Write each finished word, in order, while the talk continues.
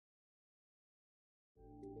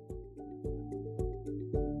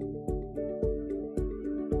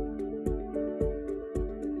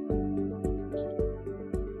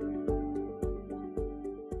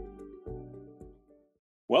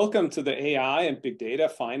Welcome to the AI and Big Data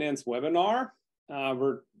Finance webinar.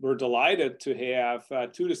 We're delighted to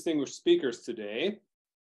have two distinguished speakers today.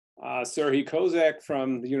 Serhiy Kozak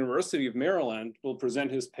from the University of Maryland will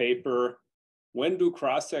present his paper, When Do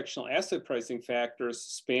Cross-Sectional Asset Pricing Factors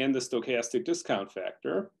Span the Stochastic Discount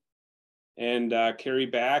Factor? And Kerry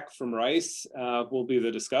back from Rice will be the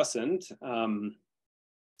discussant.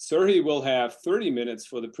 Serhiy will have 30 minutes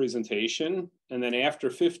for the presentation, and then after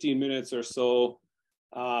 15 minutes or so,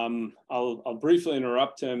 I'll briefly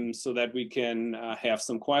interrupt him so that we can have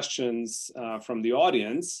some questions from the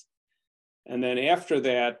audience. And then after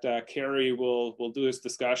that, Kerry will do his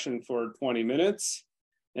discussion for 20 minutes,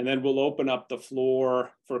 and then we'll open up the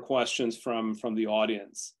floor for questions from the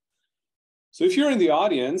audience. So if you're in the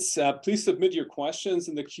audience, please submit your questions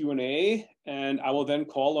in the Q&A, and I will then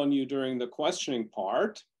call on you during the questioning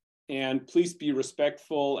part. And please be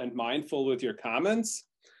respectful and mindful with your comments.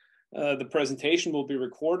 The presentation will be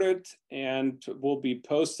recorded and will be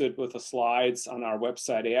posted with the slides on our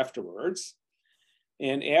website afterwards.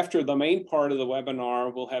 And after the main part of the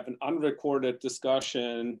webinar, we'll have an unrecorded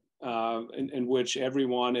discussion in which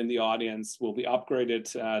everyone in the audience will be upgraded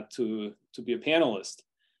to be a panelist.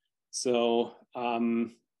 So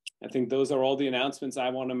I think those are all the announcements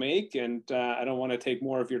I want to make, and I don't want to take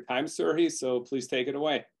more of your time, Serhiy, so please take it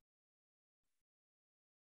away.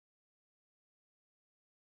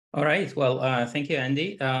 All right. Well, thank you,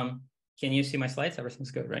 Andy. Can you see my slides?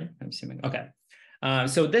 Everything's good, right? I'm assuming. Okay.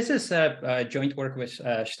 So this is a joint work with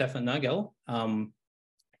Stefan Nagel.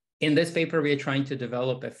 In this paper, we are trying to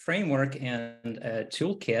develop a framework and a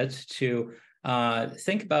toolkit to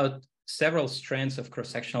think about several strands of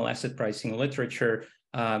cross-sectional asset pricing literature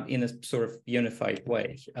in a sort of unified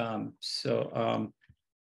way. So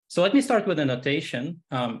let me start with a notation.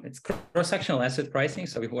 It's cross-sectional asset pricing,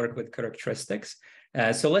 so we work with characteristics.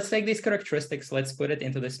 So let's take these characteristics, let's put it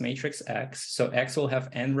into this matrix X. So X will have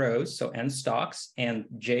n rows, so n stocks, and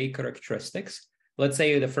j characteristics. Let's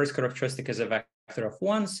say the first characteristic is a vector of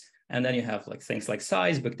ones, and then you have like things like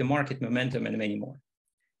size, book to market, momentum, and many more.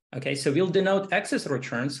 Okay, so we'll denote X's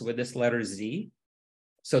returns with this letter Z.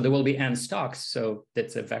 So there will be n stocks, so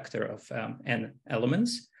that's a vector of n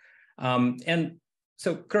elements. And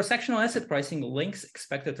so cross-sectional asset pricing links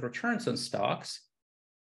expected returns on stocks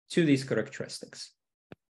to these characteristics.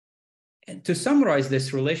 And to summarize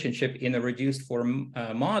this relationship in a reduced form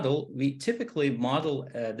model, we typically model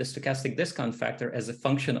the stochastic discount factor as a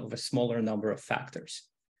function of a smaller number of factors.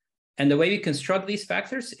 And the way we construct these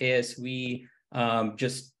factors is we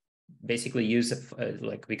just basically use,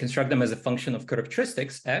 we construct them as a function of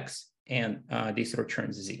characteristics X and these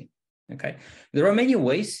returns Z. Okay, there are many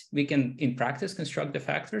ways we can, in practice, construct the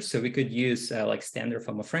factors. So we could use like standard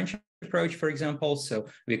form of French approach, for example. So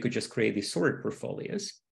we could just create these sorted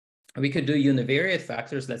portfolios. We could do univariate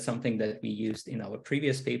factors. That's something that we used in our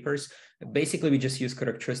previous papers. Basically, we just use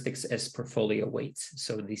characteristics as portfolio weights.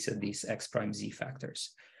 So these are these X prime Z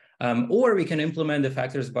factors. Or we can implement the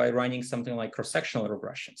factors by running something like cross-sectional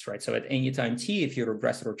regressions, right? So at any time t, if you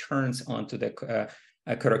regress returns onto the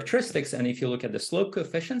characteristics, and if you look at the slope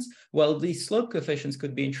coefficients, well, these slope coefficients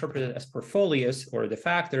could be interpreted as portfolios or the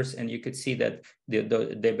factors, and you could see that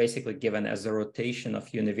they're basically given as a rotation of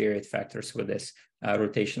univariate factors with this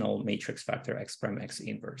rotational matrix factor X prime X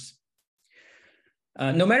inverse.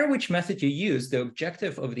 No matter which method you use, the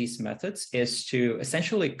objective of these methods is to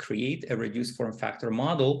essentially create a reduced form factor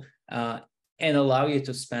model and allow you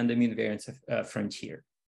to span the mean variance frontier.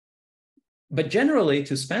 But generally,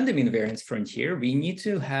 to span the mean variance frontier, we need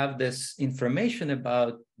to have this information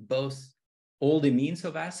about both all the means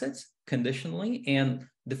of assets conditionally and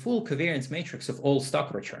the full covariance matrix of all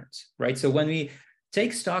stock returns, right? So when we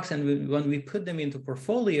take stocks and when we put them into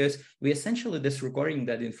portfolios, we essentially disregarding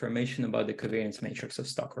that information about the covariance matrix of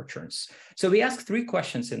stock returns. So we ask three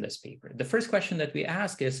questions in this paper. The first question that we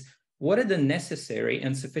ask is, what are the necessary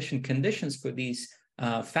and sufficient conditions for these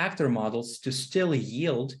factor models to still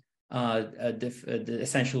yield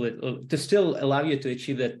essentially to still allow you to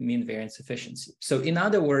achieve that mean variance efficiency? So in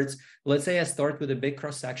other words, let's say I start with a big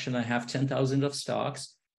cross section, I have 10,000 of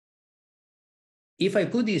stocks. If I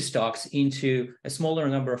put these stocks into a smaller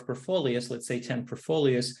number of portfolios, let's say 10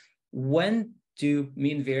 portfolios, when do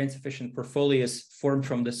mean variance efficient portfolios formed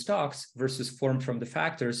from the stocks versus formed from the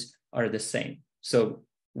factors are the same? So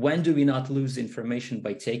when do we not lose information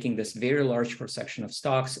by taking this very large cross section of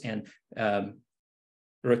stocks and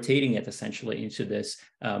rotating it essentially into this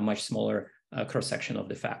much smaller cross-section of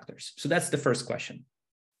the factors? So that's the first question.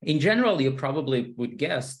 In general, you probably would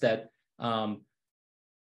guess that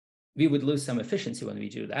we would lose some efficiency when we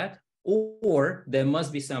do that. or there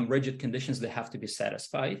must be some rigid conditions that have to be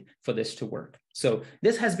satisfied for this to work. So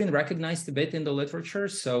this has been recognized a bit in the literature.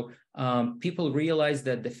 So people realize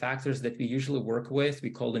that the factors that we usually work with, we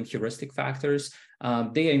call them heuristic factors,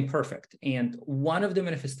 they are imperfect. And one of the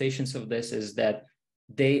manifestations of this is that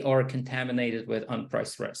they are contaminated with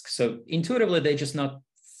unpriced risk. So intuitively, they're just not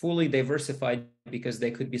fully diversified because there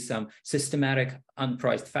could be some systematic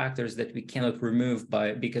unpriced factors that we cannot remove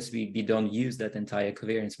because we don't use that entire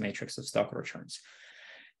covariance matrix of stock returns.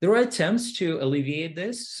 There are attempts to alleviate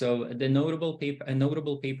this. So a notable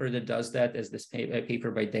paper that does that is this paper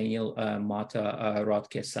by Daniel Mata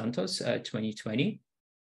Rodke Santos, 2020.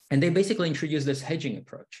 And they basically introduced this hedging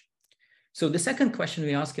approach. So the second question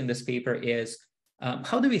we ask in this paper is,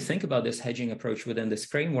 how do we think about this hedging approach within this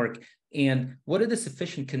framework? And what are the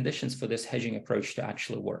sufficient conditions for this hedging approach to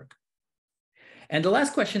actually work? And the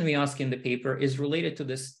last question we ask in the paper is related to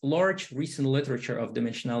this large recent literature of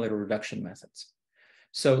dimensionality reduction methods.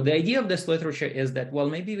 So the idea of this literature is that, well,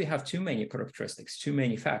 maybe we have too many characteristics, too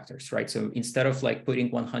many factors, right? So instead of like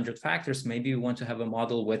putting 100 factors, maybe we want to have a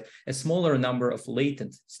model with a smaller number of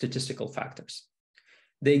latent statistical factors.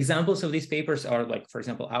 The examples of these papers are like, for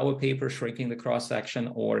example, our paper, Shrinking the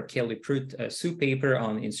Cross-Section, or Kelly Pruitt Sue paper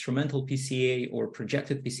on instrumental PCA, or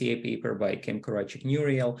projected PCA paper by Kim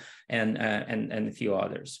Neuhierl, and a few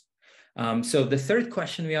others. So the third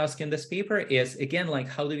question we ask in this paper is, again, like,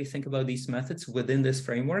 how do we think about these methods within this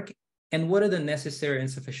framework? And what are the necessary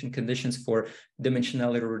and sufficient conditions for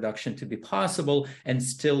dimensionality reduction to be possible and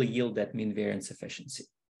still yield that mean variance efficiency?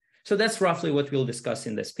 So that's roughly what we'll discuss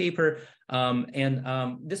in this paper.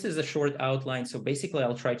 This is a short outline. So basically,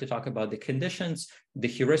 I'll try to talk about the conditions, the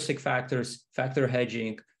heuristic factors, factor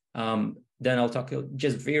hedging. Then I'll talk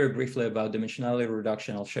just very briefly about dimensionality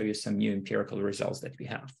reduction. I'll show you some new empirical results that we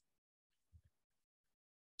have.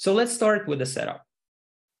 So let's start with the setup.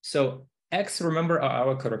 So X, remember, are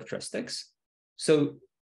our characteristics. So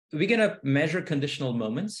we're going to measure conditional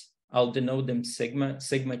moments. I'll denote them sigma.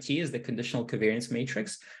 Sigma T is the conditional covariance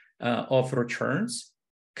matrix of returns,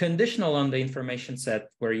 conditional on the information set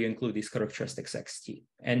where you include these characteristics xt.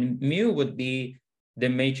 And mu would be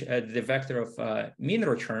the vector of mean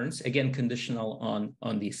returns, again, conditional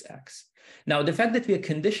on these x. Now, the fact that we are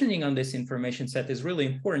conditioning on this information set is really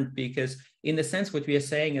important because in the sense what we are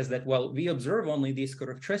saying is that, well, we observe only these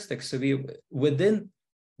characteristics. So within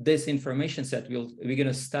this information set, we're going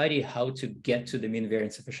to study how to get to the mean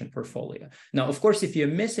variance efficient portfolio. Now, of course, if you're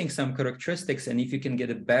missing some characteristics and if you can get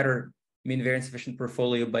a better mean variance efficient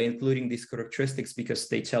portfolio by including these characteristics because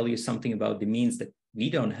they tell you something about the means that we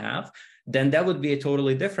don't have, then that would be a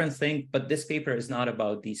totally different thing. But this paper is not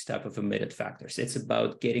about these type of omitted factors. It's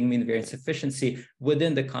about getting mean variance efficiency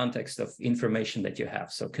within the context of information that you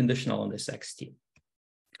have. So conditional on this xt.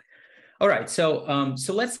 All right, so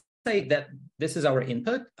let's say that this is our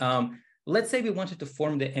input. Let's say we wanted to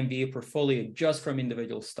form the MVA portfolio just from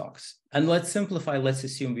individual stocks. And let's simplify, let's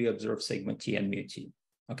assume we observe sigma T and mu T.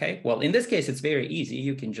 Okay, well, in this case, it's very easy.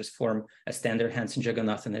 You can just form a standard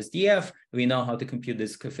Hansen-Jagannathan SDF. We know how to compute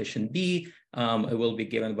this coefficient B. It will be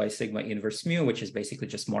given by sigma inverse mu, which is basically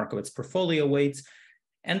just Markowitz portfolio weights.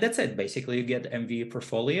 And that's it. Basically, you get MVA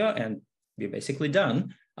portfolio and you're basically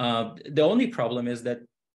done. The only problem is that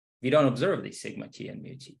we don't observe these sigma T and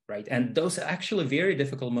mu T, right? And those are actually very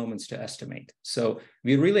difficult moments to estimate. So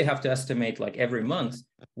we really have to estimate, like, every month,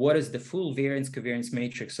 what is the full variance covariance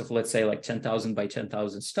matrix of, let's say, like 10,000 by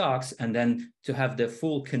 10,000 stocks, and then to have the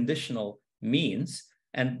full conditional means.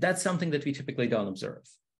 And that's something that we typically don't observe,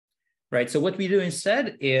 right? So what we do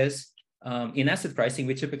instead is, in asset pricing,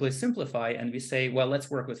 we typically simplify and we say, well,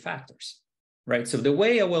 let's work with factors, right? So the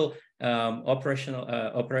way I will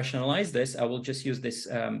operationalize this, I will just use this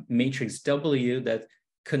matrix W that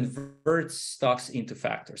converts stocks into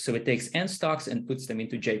factors. So it takes N stocks and puts them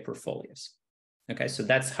into J portfolios. Okay, so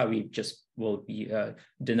that's how we just will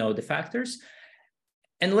denote the factors.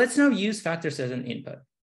 And let's now use factors as an input,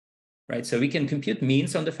 right? So we can compute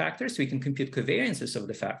means on the factors, we can compute covariances of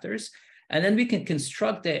the factors, and then we can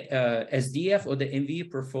construct the SDF or the MVE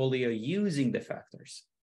portfolio using the factors.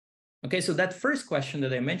 Okay, so that first question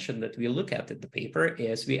that I mentioned that we look at in the paper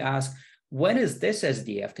is we ask, when is this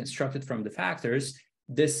SDF constructed from the factors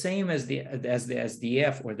the same as the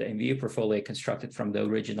SDF or the MVE portfolio constructed from the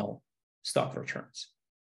original stock returns?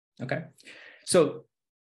 Okay, so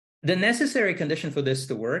the necessary condition for this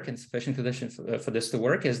to work and sufficient condition for this to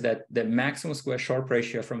work is that the maximum square Sharpe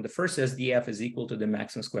ratio from the first SDF is equal to the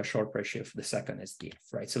maximum square Sharpe ratio for the second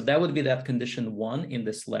SDF, right? So that would be that condition one in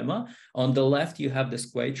this lemma. On the left, you have the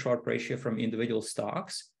squared Sharpe ratio from individual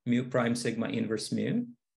stocks, mu prime sigma inverse mu.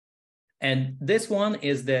 And this one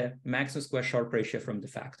is the maximum square Sharpe ratio from the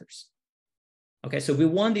factors. Okay, so we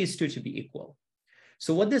want these two to be equal.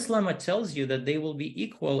 So what this lemma tells you that they will be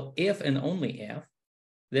equal if and only if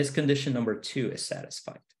this condition number 2 is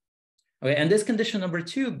satisfied. Okay, and this condition number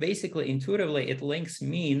 2, basically intuitively, it links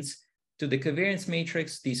means to the covariance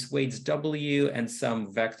matrix, these weights W and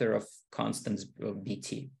some vector of constants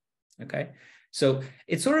BT. Okay, so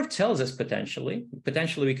it sort of tells us potentially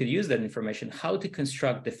we could use that information, how to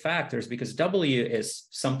construct the factors, because W is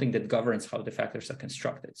something that governs how the factors are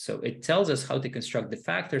constructed. So it tells us how to construct the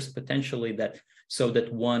factors potentially so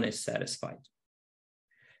that one is satisfied.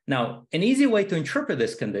 Now, an easy way to interpret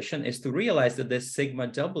this condition is to realize that this sigma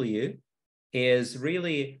W is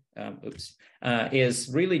really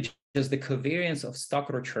just the covariance of stock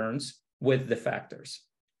returns with the factors.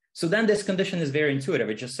 So then this condition is very intuitive.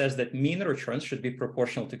 It just says that mean returns should be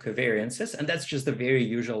proportional to covariances. And that's just a very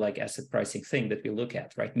usual like asset pricing thing that we look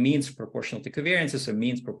at, right? Means proportional to covariances or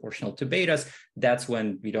means proportional to betas. That's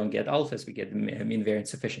when we don't get alphas, we get mean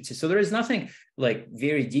variance efficiency. So there is nothing like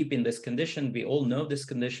very deep in this condition. We all know this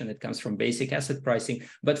condition. It comes from basic asset pricing.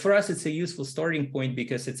 But for us, it's a useful starting point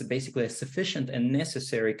because it's basically a sufficient and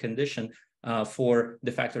necessary condition for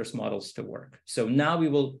the factors models to work. So now we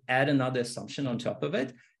will add another assumption on top of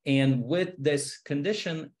it. And with this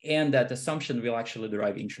condition and that assumption, we'll actually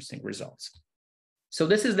derive interesting results. So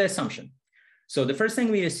this is the assumption. So the first thing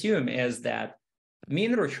we assume is that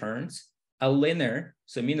mean returns are linear.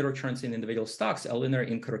 So mean returns in individual stocks are linear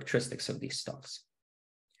in characteristics of these stocks.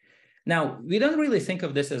 Now, we don't really think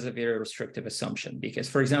of this as a very restrictive assumption because,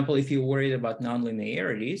 for example, if you're worried about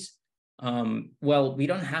nonlinearities, well, we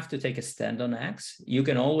don't have to take a stand on X. You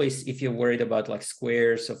can always, if you're worried about like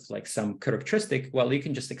squares of like some characteristic, well, you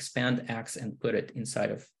can just expand X and put it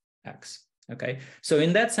inside of X. Okay, so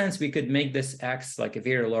in that sense, we could make this X like a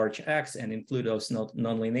very large X and include those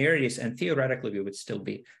nonlinearities, and theoretically, we would still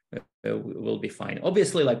be will be fine.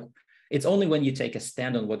 Obviously, like it's only when you take a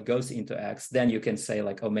stand on what goes into X, then you can say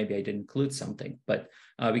like, oh, maybe I didn't include something, but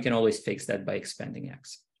we can always fix that by expanding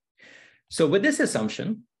X. So with this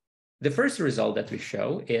assumption, the first result that we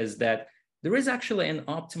show is that there is actually an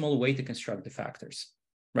optimal way to construct the factors,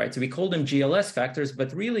 right? So we call them GLS factors,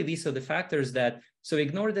 but really these are the factors that, so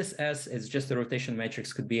ignore this S, it's just a rotation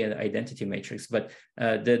matrix, could be an identity matrix, but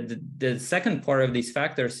the second part of these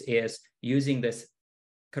factors is using this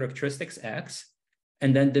characteristics X,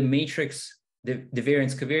 and then the matrix, the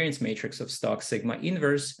variance covariance matrix of stock sigma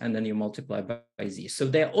inverse, and then you multiply by Z. So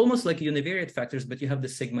they're almost like univariate factors, but you have the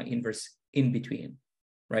sigma inverse in between.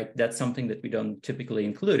 Right? That's something that we don't typically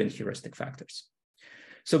include in heuristic factors.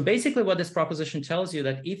 So basically what this proposition tells you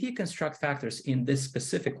that if you construct factors in this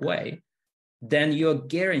specific way, then you're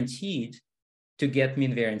guaranteed to get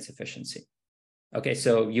mean variance efficiency. Okay,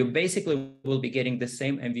 so you basically will be getting the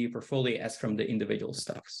same MVU portfolio as from the individual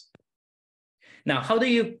stocks. Now, how do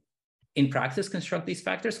you in practice construct these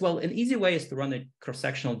factors? Well, an easy way is to run a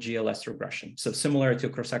cross-sectional GLS regression. So similar to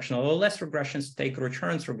cross-sectional OLS regressions, take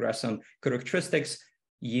returns, regress on characteristics,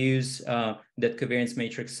 use that covariance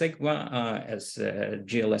matrix sigma as a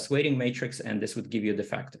GLS weighting matrix, and this would give you the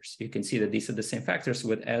factors. You can see that these are the same factors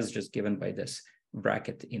with S just given by this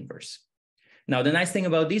bracket inverse. Now, the nice thing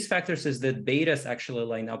about these factors is that betas actually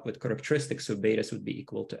line up with characteristics, so betas would be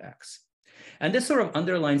equal to X. And this sort of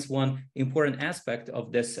underlines one important aspect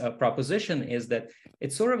of this proposition is that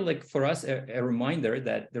it's sort of like for us a reminder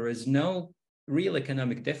that there is no real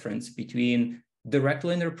economic difference between direct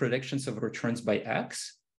linear predictions of returns by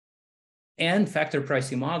X and factor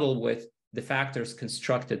pricing model with the factors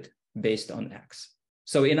constructed based on X.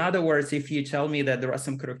 So in other words, if you tell me that there are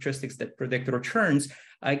some characteristics that predict returns,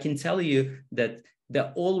 I can tell you that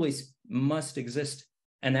there always must exist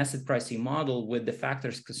an asset pricing model with the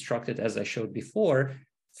factors constructed as I showed before,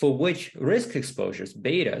 for which risk exposures,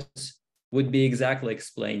 betas, would be exactly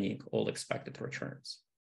explaining all expected returns.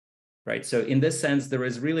 Right. So in this sense, there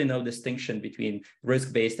is really no distinction between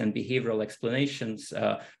risk-based and behavioral explanations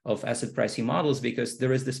of asset pricing models because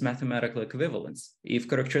there is this mathematical equivalence. If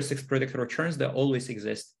characteristics predict returns, there always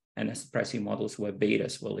exist an asset pricing models where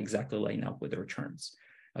betas will exactly line up with the returns.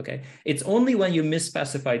 Okay. It's only when you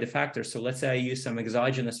misspecify the factors. So let's say I use some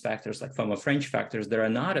exogenous factors like FOMO fringe factors that are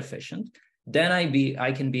not efficient. Then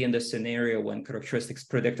I can be in the scenario when characteristics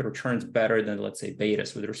predict returns better than, let's say,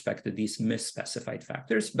 betas with respect to these misspecified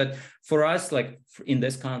factors. But for us, like in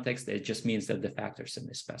this context, it just means that the factors are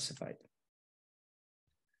misspecified.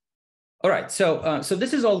 All right, so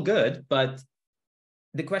this is all good, but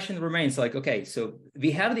the question remains like, okay, so we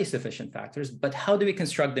have these efficient factors, but how do we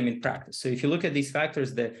construct them in practice? So if you look at these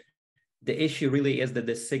factors, the issue really is that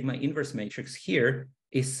the sigma inverse matrix here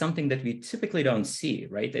is something that we typically don't see,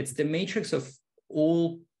 right? It's the matrix of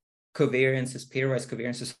all covariances, pairwise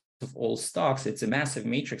covariances of all stocks. It's a massive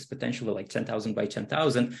matrix, potentially like 10,000 by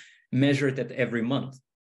 10,000, measured at every month.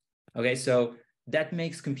 Okay, so that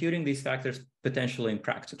makes computing these factors potentially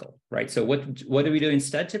impractical, right? So what do we do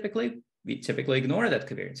instead typically? We typically ignore that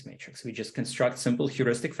covariance matrix. We just construct simple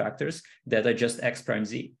heuristic factors that are just X prime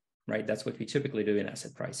Z, right? That's what we typically do in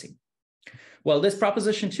asset pricing. Well, this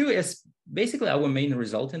proposition 2 is basically our main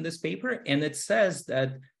result in this paper, and it says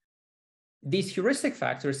that these heuristic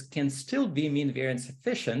factors can still be mean variance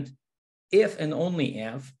efficient if and only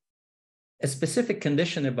if a specific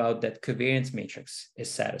condition about that covariance matrix is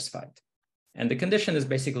satisfied. And the condition is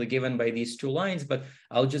basically given by these 2 lines, but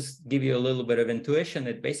I'll just give you a little bit of intuition.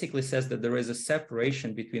 It basically says that there is a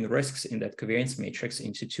separation between risks in that covariance matrix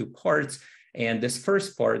into 2 parts. And this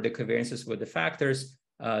first part, the covariances with the factors,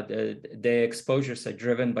 the exposures are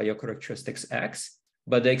driven by your characteristics X,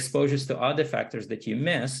 but the exposures to other factors that you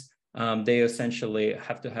miss, they essentially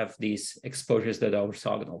have to have these exposures that are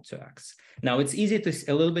orthogonal to X. Now, it's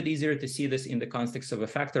a little bit easier to see this in the context of a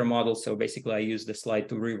factor model. So basically, I use the slide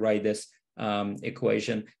to rewrite this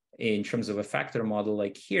equation in terms of a factor model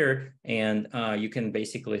like here. And you can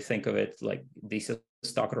basically think of it like these are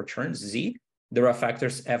stock returns, Z. There are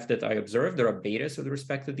factors F that I observe. There are betas with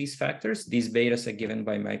respect to these factors. These betas are given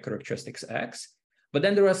by my characteristics X. But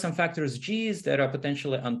then there are some factors G's that are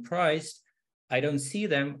potentially unpriced. I don't see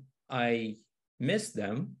them. I miss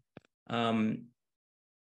them. And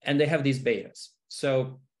they have these betas.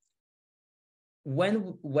 So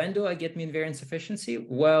when do I get mean variance efficiency?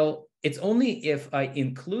 Well, it's only if I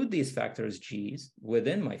include these factors G's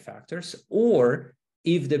within my factors, or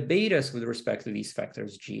if the betas with respect to these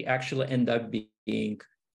factors G actually end up being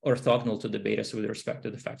orthogonal to the betas with respect to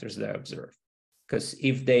the factors that I observe. Because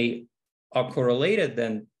if they are correlated,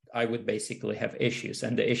 then I would basically have issues,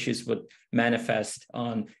 and the issues would manifest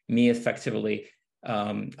on me effectively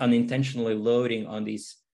unintentionally loading on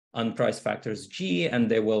these unpriced factors G,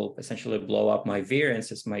 and they will essentially blow up my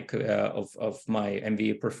variances of my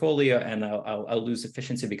MVE portfolio, and I'll lose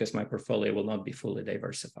efficiency because my portfolio will not be fully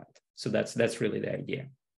diversified. So that's really the idea.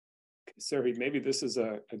 Okay, Serhiy, maybe this is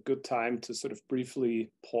a good time to sort of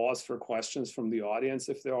briefly pause for questions from the audience,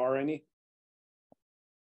 if there are any.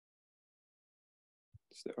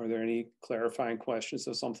 Are there any clarifying questions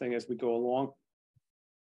or something as we go along?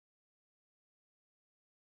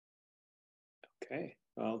 Okay,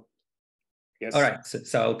 well, yes. All right,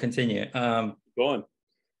 so I'll continue. Go on.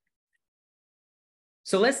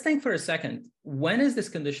 So let's think for a second, when is this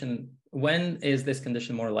condition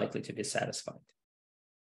more likely to be satisfied?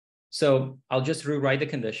 So I'll just rewrite the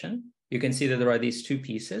condition. You can see that there are these 2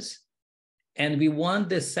 pieces, and we want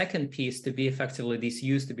this second piece to be effectively these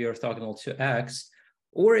U's to be orthogonal to X,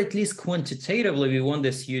 or at least quantitatively, we want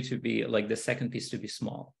this U to be like the second piece to be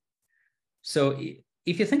small. So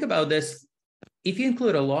if you think about this, if you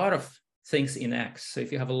include a lot of things in X, so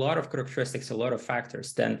if you have a lot of characteristics, a lot of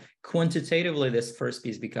factors, then quantitatively, this first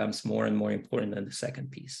piece becomes more and more important than the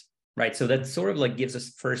second piece, right? So that sort of like gives us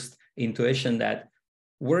first intuition that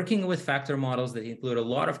working with factor models that include a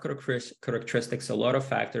lot of characteristics, a lot of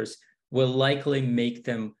factors, will likely make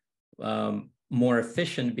them more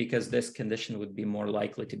efficient, because this condition would be more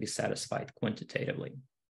likely to be satisfied quantitatively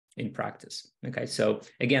in practice. Okay, so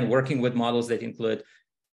again, working with models that include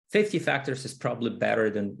 50 factors is probably better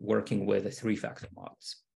than working with 3-factor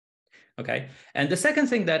models. Okay, and the second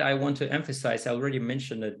thing that I want to emphasize, I already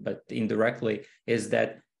mentioned it, but indirectly, is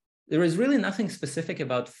that there is really nothing specific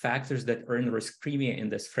about factors that earn risk premium in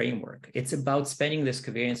this framework. It's about spanning this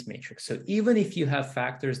covariance matrix. So even if you have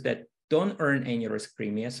factors that don't earn any risk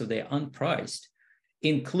premium, so they're unpriced,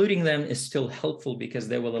 including them is still helpful because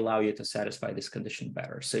they will allow you to satisfy this condition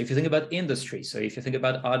better. So if you think about industry, so if you think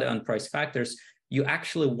about other unpriced factors, you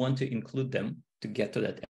actually want to include them to get to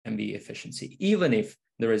that MBE efficiency, even if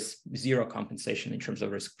there is 0 compensation in terms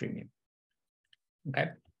of risk premium. Okay.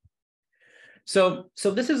 So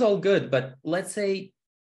this is all good, but let's say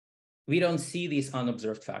we don't see these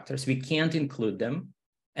unobserved factors. We can't include them.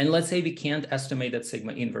 And let's say we can't estimate that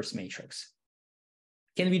sigma inverse matrix.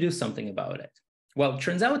 Can we do something about it? Well,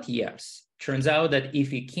 turns out, yes. Turns out that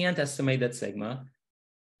if we can't estimate that sigma,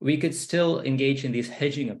 we could still engage in these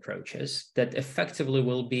hedging approaches that effectively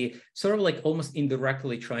will be sort of like almost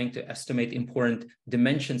indirectly trying to estimate important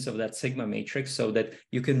dimensions of that sigma matrix so that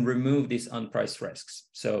you can remove these unpriced risks.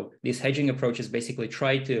 So these hedging approaches basically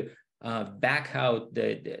try to back out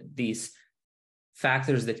these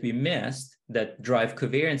factors that we missed that drive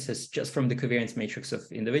covariances just from the covariance matrix of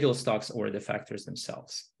individual stocks or the factors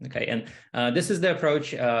themselves. Okay, and this is the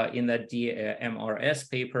approach in that DMRS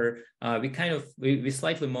paper. We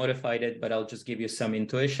slightly modified it, but I'll just give you some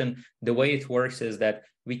intuition. The way it works is that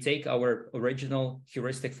we take our original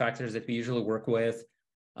heuristic factors that we usually work with,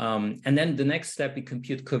 and then the next step, we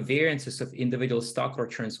compute covariances of individual stock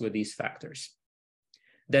returns with these factors.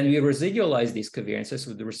 Then we residualize these covariances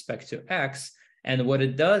with respect to X. And what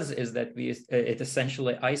it does is that it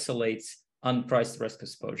essentially isolates unpriced risk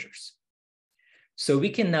exposures. So we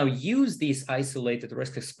can now use these isolated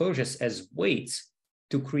risk exposures as weights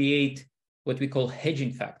to create what we call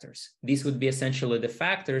hedging factors. These would be essentially the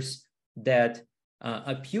factors that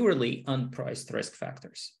are purely unpriced risk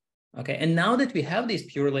factors. Okay, and now that we have these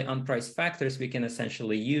purely unpriced factors, we can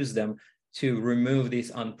essentially use them to remove these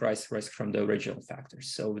unpriced risk from the original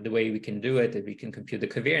factors. So the way we can do it is we can compute the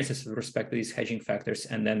covariances with respect to these hedging factors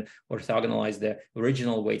and then orthogonalize the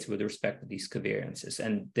original weights with respect to these covariances.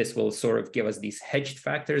 And this will sort of give us these hedged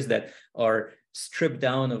factors that are stripped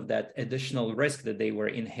down of that additional risk that they were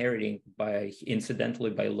inheriting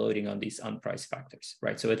incidentally by loading on these unpriced factors,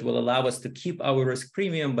 right? So it will allow us to keep our risk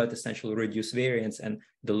premium, but essentially reduce variance and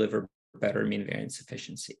deliver better mean variance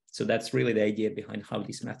efficiency. So that's really the idea behind how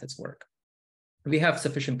these methods work. We have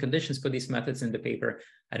sufficient conditions for these methods in the paper.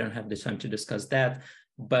 I don't have the time to discuss that,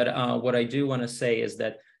 but what I do want to say is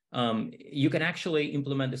that you can actually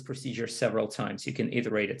implement this procedure several times. You can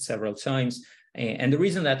iterate it several times. And the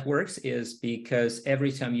reason that works is because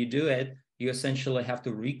every time you do it, you essentially have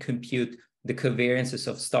to recompute the covariances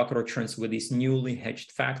of stock returns with these newly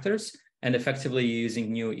hedged factors. And effectively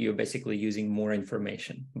you're basically using more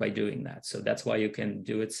information by doing that. So that's why you can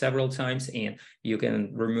do it several times and you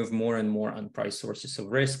can remove more and more unpriced sources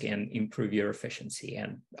of risk and improve your efficiency.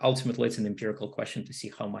 And ultimately it's an empirical question to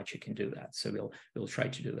see how much you can do that. So we'll try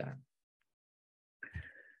to do that.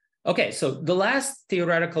 Okay, so the last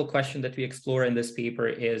theoretical question that we explore in this paper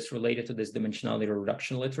is related to this dimensionality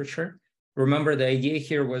reduction literature. Remember, the idea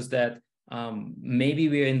here was that maybe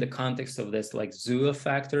we're in the context of this like zoo of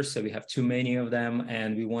factors, so we have too many of them,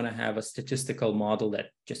 and we want to have a statistical model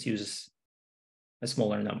that just uses a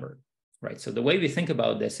smaller number, right? So the way we think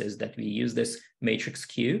about this is that we use this matrix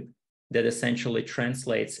Q that essentially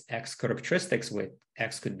translates X characteristics with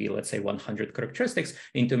X could be, let's say, 100 characteristics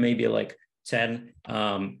into maybe like 10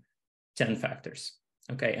 factors,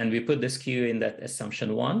 okay? And we put this Q in that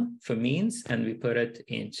assumption 1 for means, and we put it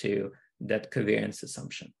into that covariance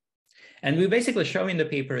assumption. And we basically show in the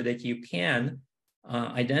paper that you can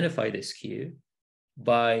identify this Q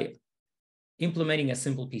by implementing a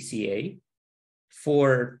simple PCA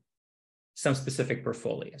for some specific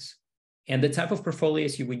portfolios. And the type of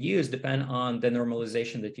portfolios you would use depend on the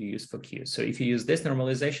normalization that you use for Q. So if you use this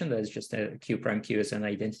normalization, that is just a Q prime Q as an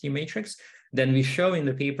identity matrix, then we show in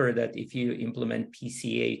the paper that if you implement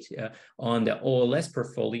PCA on the OLS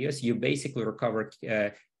portfolios, you basically recover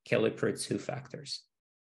Kelly-Pritz two factors.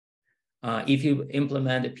 If you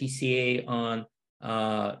implement a PCA on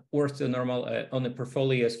orthonormal on the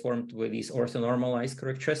portfolios formed with these orthonormalized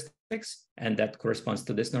characteristics, and that corresponds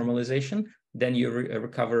to this normalization, then you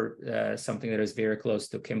recover something that is very close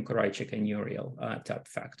to Kim, Koraichik, and Neuhierl type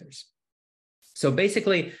factors. So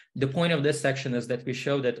basically, the point of this section is that we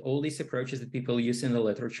show that all these approaches that people use in the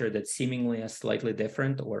literature that seemingly are slightly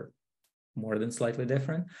different or more than slightly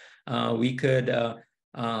different, we could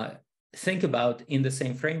think about in the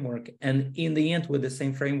same framework. And in the end, with the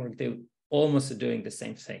same framework, they almost are doing the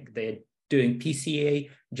same thing. They're doing PCA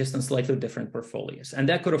just on slightly different portfolios. And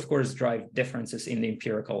that could, of course, drive differences in the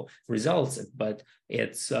empirical results, but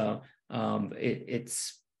it's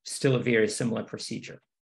still a very similar procedure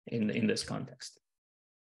in this context.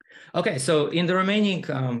 Okay, so in the remaining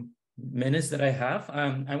minutes that I have,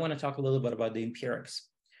 I want to talk a little bit about the empirics.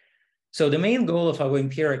 So the main goal of our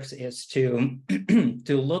empirics is to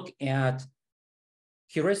look at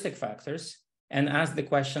heuristic factors and ask the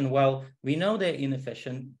question, well, we know they're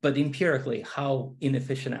inefficient, but empirically, how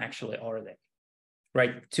inefficient actually are they,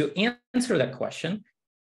 right? To answer that question,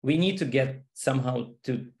 we need to get somehow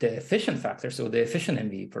to the efficient factor, so the efficient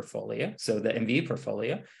MVE portfolio. So the MVE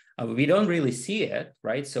portfolio, we don't really see it,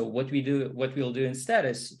 right? So what we'll do instead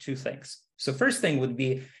is two things. So first thing would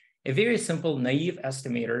be a very simple naive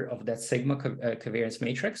estimator of that sigma covariance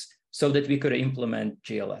matrix so that we could implement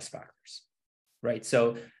GLS factors, right?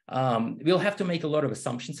 So we'll have to make a lot of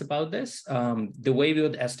assumptions about this. The way we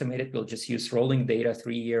would estimate it, we'll just use rolling data,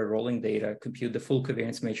 3-year rolling data, compute the full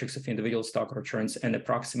covariance matrix of individual stock returns and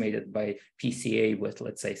approximate it by PCA with,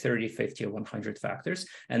 let's say, 30, 50, or 100 factors.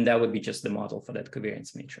 And that would be just the model for that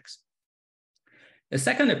covariance matrix. The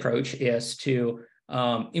second approach is to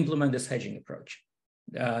implement this hedging approach.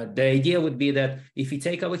 The idea would be that if you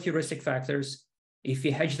take our heuristic factors, if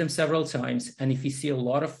you hedge them several times, and if you see a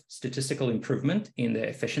lot of statistical improvement in the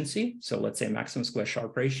efficiency, so let's say maximum square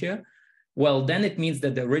Sharpe ratio, well, then it means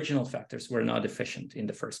that the original factors were not efficient in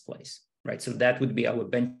the first place, right? So that would be our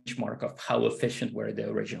benchmark of how efficient were the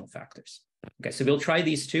original factors. Okay, so we'll try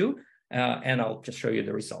these two, and I'll just show you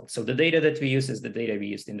the results. So the data that we use is the data we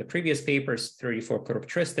used in the previous papers, 34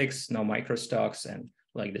 characteristics, no microstocks, and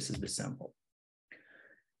like this is the sample.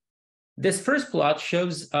 This first plot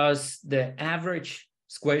shows us the average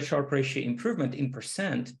square Sharpe ratio improvement in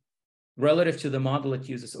percent relative to the model that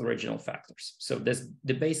uses original factors. So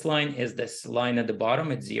the baseline is this line at the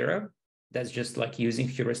bottom at 0. That's just like using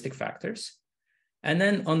heuristic factors. And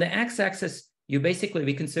then on the x-axis,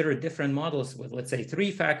 we consider different models with, let's say,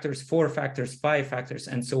 3 factors, 4 factors, 5 factors,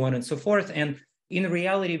 and so on and so forth. And in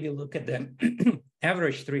reality, we look at the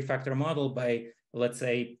average 3-factor model by, let's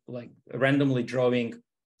say, like randomly drawing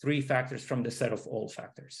 3 factors from the set of all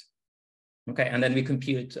factors. Okay, and then we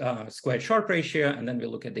compute squared Sharpe ratio, and then we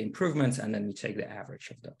look at the improvements, and then we take the average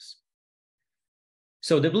of those.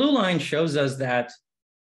 So the blue line shows us that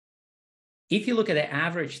if you look at the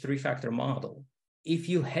average 3-factor model, if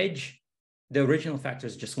you hedge the original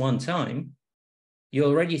factors just one time, you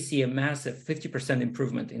already see a massive 50%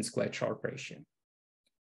 improvement in squared Sharpe ratio.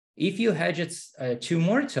 If you hedge it 2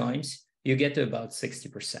 more times, you get to about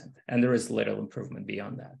 60%, and there is little improvement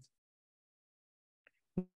beyond that.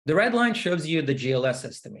 The red line shows you the GLS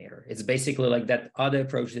estimator. It's basically like that other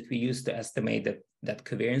approach that we use to estimate that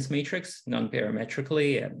covariance matrix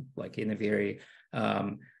non-parametrically and like in a very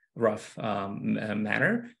rough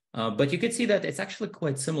manner. But you can see that it's actually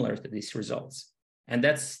quite similar to these results. And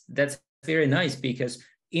that's very nice because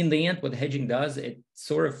in the end, what hedging does, it's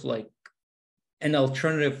sort of like an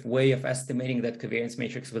alternative way of estimating that covariance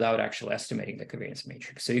matrix without actually estimating the covariance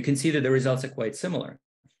matrix. So you can see that the results are quite similar.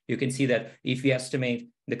 You can see that if you estimate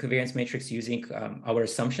the covariance matrix using our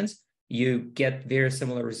assumptions, you get very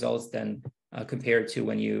similar results than compared to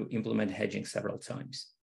when you implement hedging several times,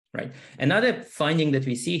 right? Another finding that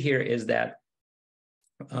we see here is that,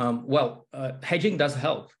 hedging does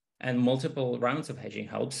help, and multiple rounds of hedging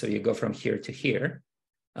help. So you go from here to here.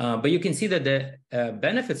 But you can see that the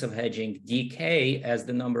benefits of hedging decay as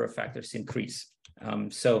the number of factors increase.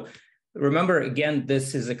 So remember, again,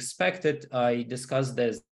 this is expected. I discussed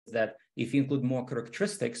this, that if you include more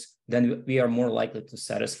characteristics, then we are more likely to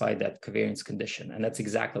satisfy that covariance condition. And that's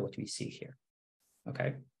exactly what we see here.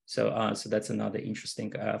 Okay, so that's another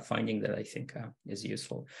interesting finding that I think is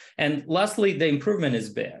useful. And lastly, the improvement is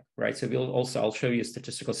big, right? So I'll show you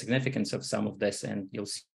statistical significance of some of this, and you'll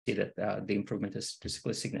see that the improvement is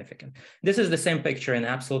statistically significant. This is the same picture in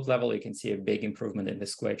absolute level. You can see a big improvement in the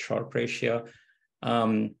squared Sharpe ratio.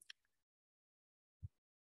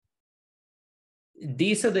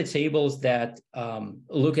 These are the tables that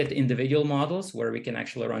look at individual models where we can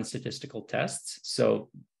actually run statistical tests. So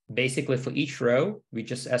basically for each row, we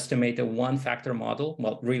just estimate a 1-factor model,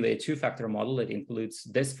 well, really a 2-factor model that includes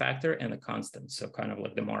this factor and a constant, so kind of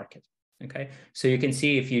like the market, okay? So you can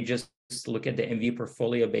see if you just look at the MV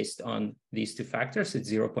portfolio based on these 2 factors,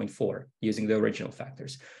 it's 0.4 using the original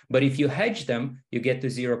factors. But if you hedge them, you get to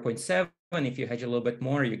 0.7. And if you hedge a little bit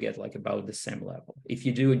more, you get like about the same level. If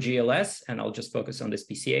you do a GLS, and I'll just focus on this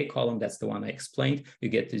PCA column, that's the one I explained, you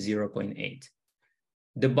get to 0.8.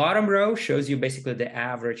 The bottom row shows you basically the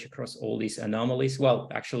average across all these anomalies. Well,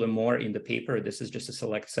 actually more in the paper. This is just a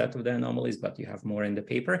select set of the anomalies, but you have more in the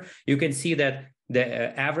paper. You can see that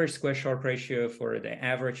the average square Sharpe ratio for the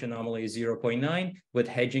average anomaly is 0.9. With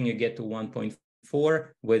hedging, you get to 1.4.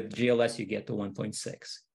 With GLS, you get to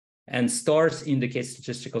 1.6. And stars indicate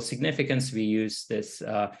statistical significance. We use this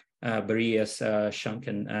Barias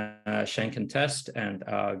Shanken test, and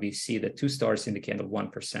we see that 2 stars indicate a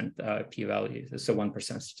 1% p-value, so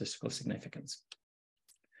 1% statistical significance.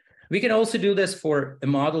 We can also do this for a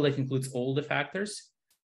model that includes all the factors.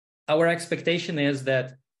 Our expectation is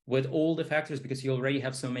that with all the factors, because you already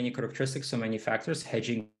have so many characteristics, so many factors,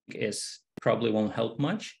 hedging probably won't help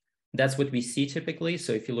much. That's what we see typically.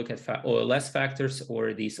 So if you look at less factors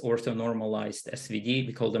or these orthonormalized SVD,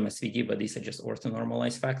 we call them SVD, but these are just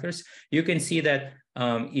orthonormalized factors. You can see that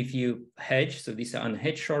if you hedge, so these are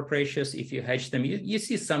unhedged Sharpe ratios, if you hedge them, you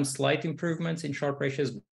see some slight improvements in Sharpe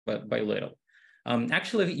ratios, but by little.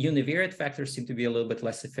 Actually, univariate factors seem to be a little bit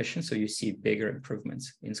less efficient, so you see bigger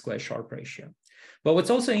improvements in square Sharpe ratio. But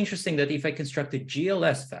what's also interesting that if I constructed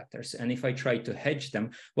GLS factors and if I try to hedge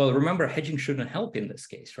them, well, remember, hedging shouldn't help in this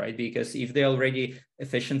case, right? Because if they're already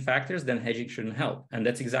efficient factors, then hedging shouldn't help. And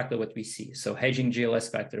that's exactly what we see. So hedging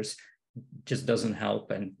GLS factors just doesn't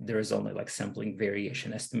help, and there is only like sampling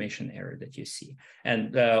variation estimation error that you see.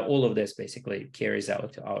 And all of this basically carries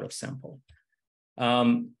out of sample.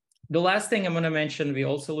 The last thing I'm going to mention, we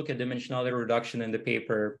also look at dimensionality reduction in the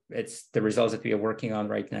paper. It's the results that we are working on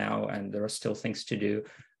right now, and there are still things to do.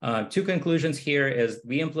 Two conclusions here is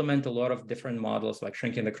we implement a lot of different models like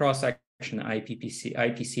shrinking the cross-section, IPCA,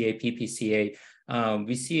 PPCA.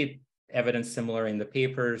 We see evidence similar in the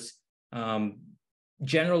papers.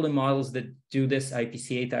 Generally, models that do this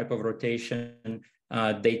IPCA type of rotation,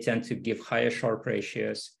 they tend to give higher Sharpe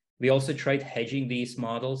ratios. We also tried hedging these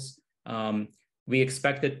models. We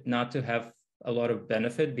expected not to have a lot of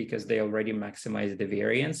benefit because they already maximize the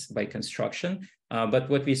variance by construction. But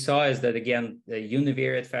what we saw is that, again, the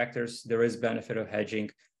univariate factors, there is benefit of hedging.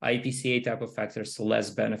 IPCA type of factors, less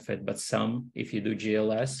benefit, but some if you do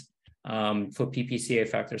GLS. For PPCA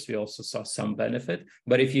factors, we also saw some benefit.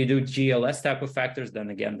 But if you do GLS type of factors, then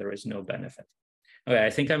again, there is no benefit. Okay, I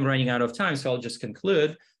think I'm running out of time, so I'll just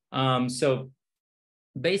conclude. So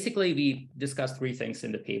basically, we discussed three things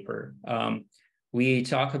in the paper. We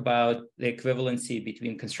talk about the equivalency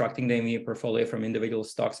between constructing the MU portfolio from individual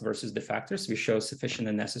stocks versus the factors. We show sufficient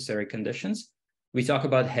and necessary conditions. We talk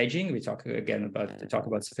about hedging. We talk again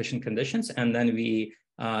about sufficient conditions, and then we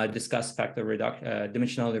discuss factor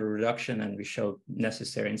dimensionality reduction, and we show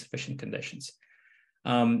necessary and sufficient conditions.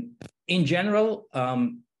 In general,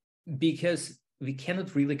 because we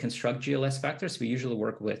cannot really construct GLS factors, we usually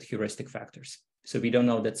work with heuristic factors. So we don't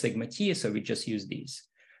know that sigma t, so we just use these.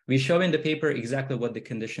 We show in the paper exactly what the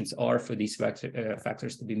conditions are for these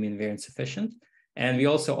factors to be mean variance sufficient. And we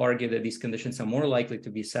also argue that these conditions are more likely to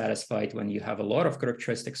be satisfied when you have a lot of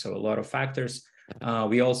characteristics, so a lot of factors.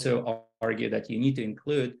 We also argue that you need to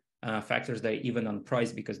include factors that are even on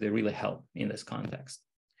price because they really help in this context.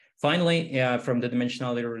 Finally, from the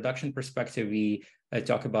dimensionality reduction perspective, we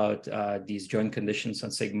talk about these joint conditions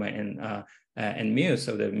on sigma and mu,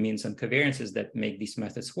 so the means and covariances that make these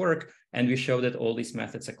methods work. And we show that all these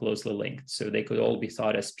methods are closely linked. So they could all be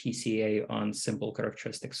thought as PCA on simple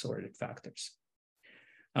characteristic sorted factors.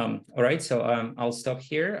 All right, so I'll stop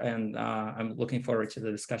here, and I'm looking forward to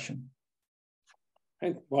the discussion.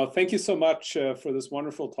 Well, thank you so much for this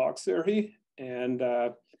wonderful talk, Serhiy. And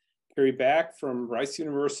Kerry back from Rice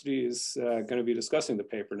University is going to be discussing the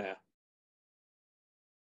paper now.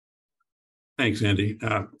 Thanks, Andy.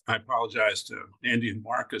 I apologize to Andy and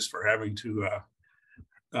Markus for having to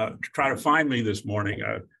try to find me this morning.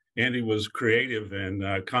 Andy was creative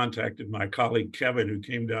and contacted my colleague, Kevin, who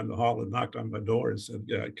came down the hall and knocked on my door and said,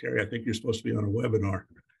 Kerry, I think you're supposed to be on a webinar.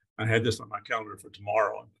 I had this on my calendar for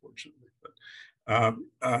tomorrow, unfortunately. But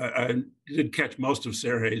I did catch most of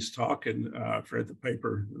Serhiy's talk and read the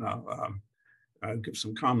paper, and I'll give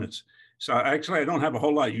some comments. So actually, I don't have a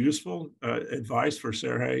whole lot of useful advice for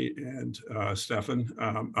Serhiy and Stefan.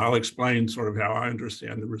 I'll explain sort of how I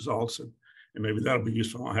understand the results, and maybe that'll be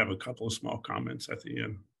useful. I'll have a couple of small comments at the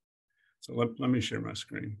end. So let me share my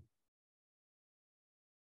screen.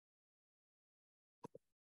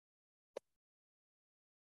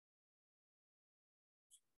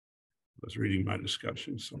 I was reading my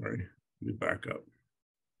discussion, sorry. Let me back up.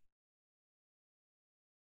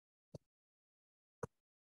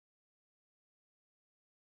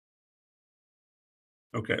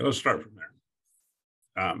 Okay, let's start from there.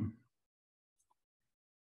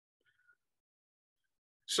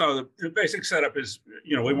 So the basic setup is,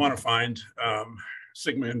 we want to find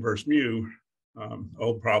sigma inverse mu,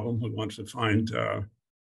 old problem. We want to find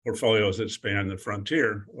portfolios that span the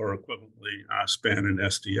frontier or equivalently span an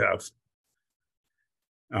SDF.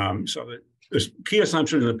 So the key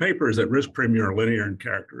assumption in the paper is that risk premia are linear in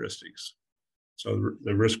characteristics. So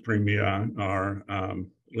the risk premia are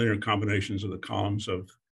linear combinations of the columns of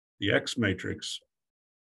the X matrix.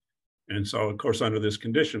 And so, of course, under this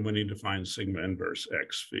condition, we need to find sigma inverse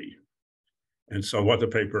X phi. And so what the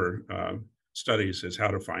paper studies is how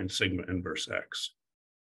to find sigma inverse X.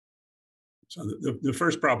 So the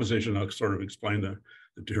first proposition, I'll sort of explain the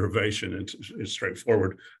derivation. It's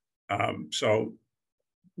straightforward. So,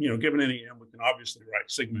 given any m, we can obviously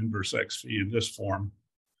write sigma inverse X phi in this form.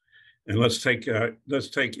 And let's take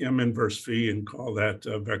m inverse phi and call that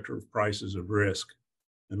vector of prices of risk.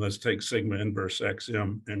 And let's take sigma inverse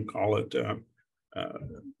xm and call it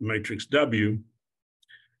matrix W.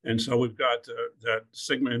 And so we've got that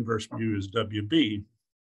sigma inverse mu is WB.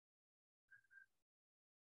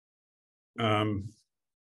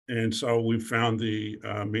 And so we've found the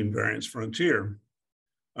mean variance frontier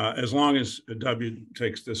as long as W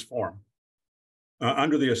takes this form.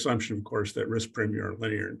 Under the assumption, of course, that risk premia are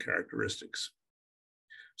linear in characteristics.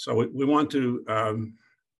 So we want to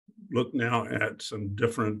look now at some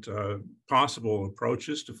different possible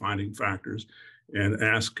approaches to finding factors and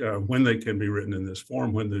ask when they can be written in this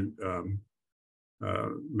form, when the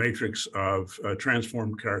matrix of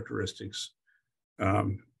transformed characteristics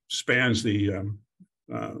spans the,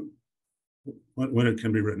 when it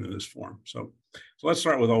can be written in this form. So let's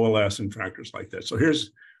start with OLS and factors like that. So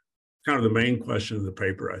here's kind of the main question of the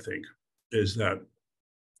paper, I think, is that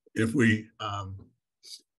if we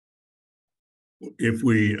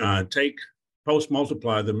take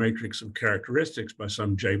post-multiply the matrix of characteristics by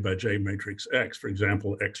some J by J matrix X, for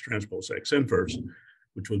example, X transpose X inverse,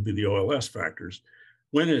 which would be the OLS factors,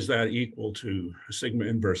 when is that equal to sigma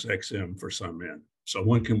inverse XM for some n? So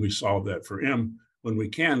when can we solve that for M? When we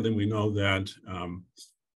can, then we know that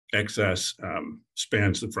XS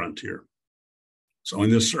spans the frontier. So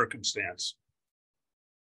in this circumstance,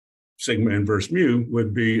 sigma inverse mu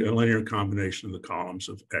would be a linear combination of the columns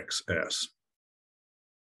of XS.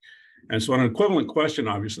 And so an equivalent question,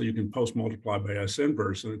 obviously, you can post-multiply by S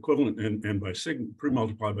inverse, an equivalent, and by sigma,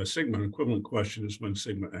 pre-multiply by sigma, an equivalent question is when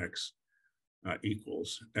sigma X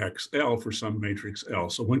equals XL for some matrix L.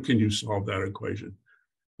 So when can you solve that equation,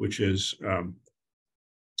 which is,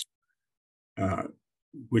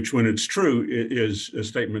 which when it's true, it is a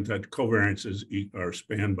statement that covariances are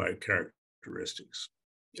spanned by characteristics.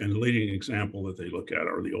 And the leading example that they look at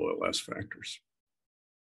are the OLS factors.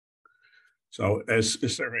 So as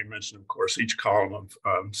Serhiy mentioned, of course, each column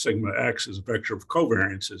of sigma X is a vector of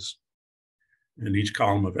covariances, and each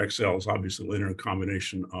column of XL is obviously a linear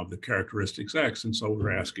combination of the characteristics X. And so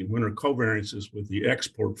we're asking, when are covariances with the X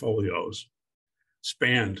portfolios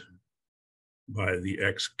spanned by the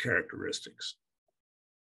X characteristics?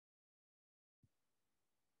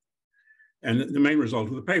 And the main result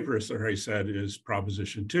of the paper, as Serhiy said, is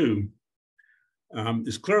proposition 2.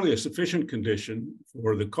 Is clearly a sufficient condition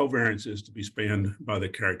for the covariances to be spanned by the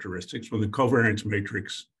characteristics when the covariance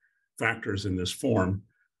matrix factors in this form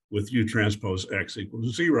with U transpose X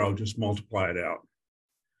equals 0, just multiply it out.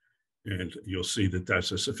 And you'll see that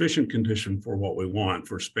that's a sufficient condition for what we want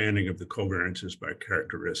for spanning of the covariances by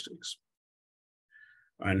characteristics.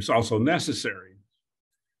 And it's also necessary,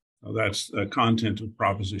 that's the content of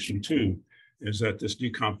proposition 2, is that this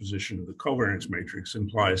decomposition of the covariance matrix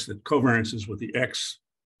implies that covariances with the X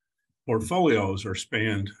portfolios are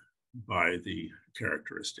spanned by the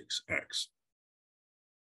characteristics X.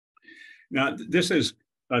 Now, this is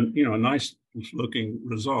a nice looking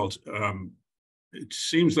result. It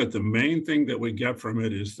seems that the main thing that we get from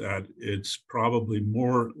it is that it's probably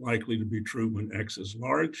more likely to be true when X is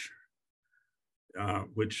large,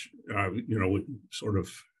 which sort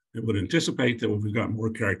of, it would anticipate that when we've got more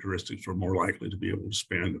characteristics, we're more likely to be able to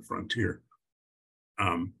span the frontier.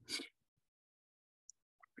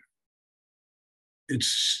 It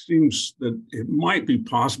seems that it might be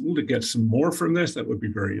possible to get some more from this. That would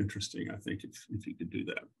be very interesting, I think, if you could do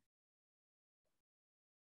that.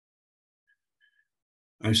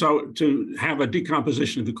 And so to have a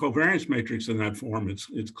decomposition of the covariance matrix in that form,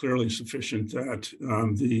 it's clearly sufficient that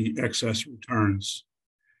the XS returns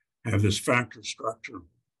have this factor structure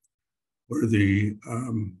where the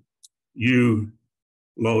U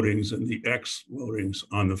loadings and the X loadings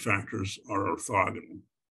on the factors are orthogonal.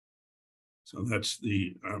 So that's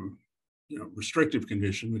the restrictive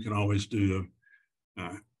condition. We can always do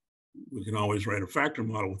we can always write a factor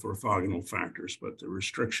model with orthogonal factors, but the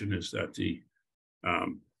restriction is that the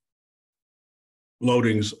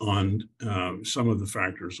loadings on some of the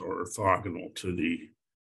factors are orthogonal to the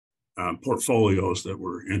portfolios that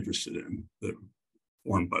we're interested in, that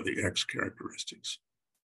formed by the X characteristics.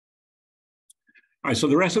 All right, so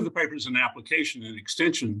the rest of the paper is an application and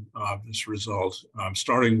extension of this result,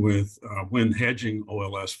 starting with when hedging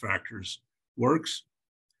OLS factors works.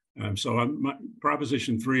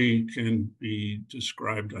 Proposition 3 can be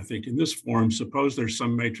described, I think, in this form. Suppose there's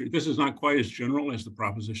some matrix. This is not quite as general as the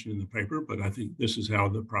proposition in the paper, but I think this is how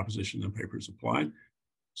the proposition in the paper is applied.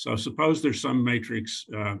 So suppose there's some matrix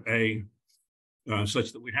A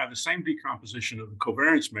such that we have the same decomposition of the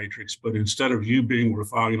covariance matrix, but instead of U being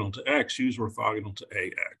orthogonal to X, U is orthogonal to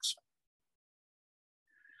AX.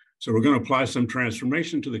 So we're going to apply some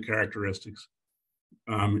transformation to the characteristics,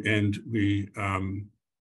 and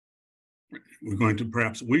we're going to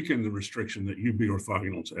perhaps weaken the restriction that U be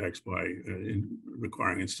orthogonal to X by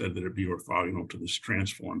requiring instead that it be orthogonal to this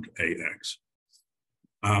transformed AX.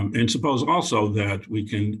 And suppose also that we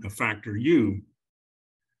can factor U,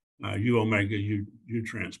 U omega U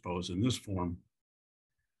transpose in this form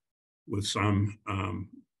with some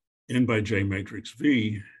N by J matrix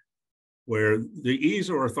V, where the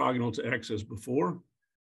E's are orthogonal to X as before,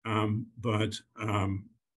 but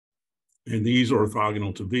and these are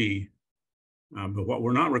orthogonal to V. But what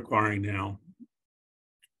we're not requiring now,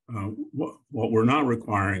 what we're not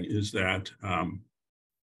requiring is that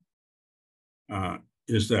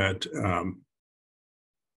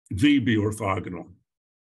V be orthogonal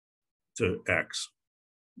to X.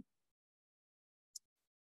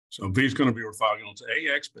 So V is going to be orthogonal to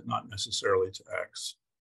AX, but not necessarily to X.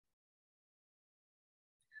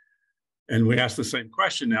 And we ask the same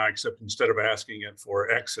question now, except instead of asking it for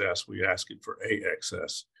XS, we ask it for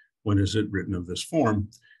AXS. When is it written of this form?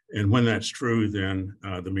 And when that's true, then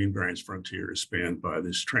the mean variance frontier is spanned by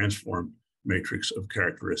this transform matrix of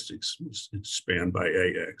characteristics. It's spanned by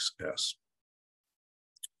AXS.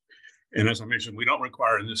 And as I mentioned, we don't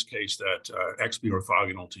require in this case that X be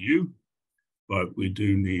orthogonal to U, but we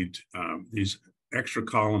do need these extra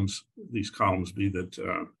columns, these columns B that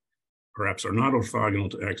perhaps are not orthogonal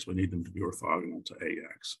to X, we need them to be orthogonal to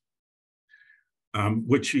AX.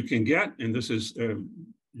 Which you can get, and this is,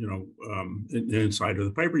 inside of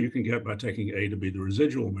the paper, you can get by taking A to be the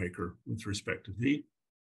residual maker with respect to V.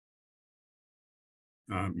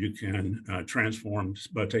 You can transform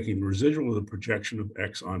by taking the residual of the projection of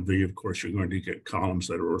X on V. Of course, you're going to get columns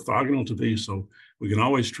that are orthogonal to V, so we can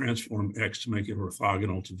always transform X to make it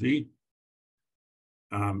orthogonal to V.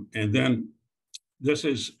 And then this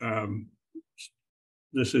is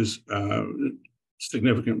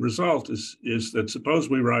significant result is that suppose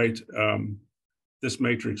we write this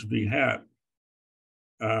matrix V hat,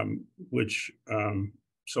 which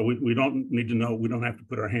so we don't need to know, we don't have to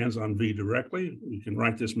put our hands on V directly. We can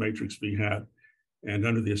write this matrix V hat, and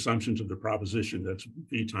under the assumptions of the proposition, that's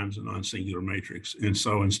V times a non-singular matrix. And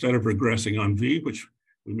so instead of regressing on V, which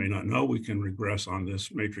we may not know, we can regress on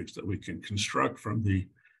this matrix that we can construct from the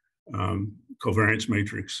covariance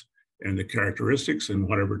matrix and the characteristics and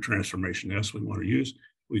whatever transformation S we want to use.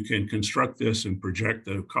 We can construct this and project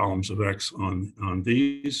the columns of X on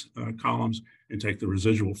these columns and take the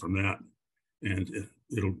residual from that, and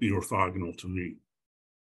it'll be orthogonal to V.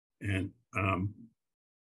 And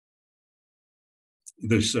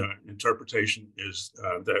this interpretation is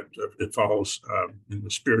that it follows in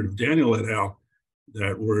the spirit of Daniel et al.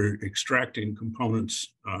 That we're extracting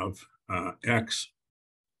components of X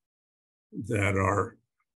that are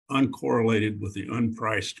uncorrelated with the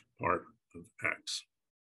unpriced part of X.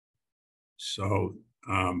 So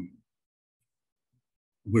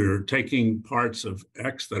we're taking parts of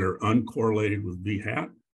X that are uncorrelated with V hat.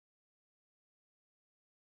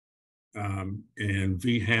 And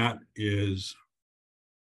V hat is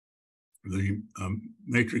the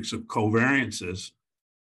matrix of covariances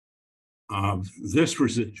of this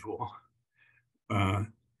residual.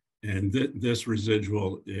 And this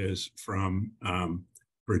residual is from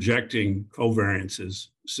projecting covariances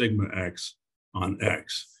sigma X on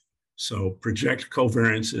X. So project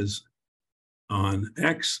covariances on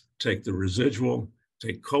X, take the residual,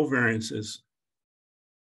 take covariances.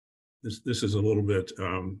 This is a little bit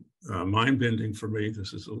mind-bending for me.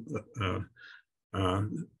 This is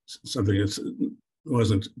something that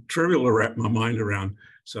wasn't trivial to wrap my mind around.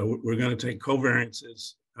 So we're going to take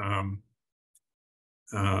covariances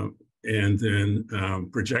and then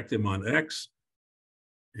project them on X,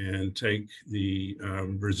 and take the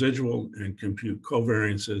residual and compute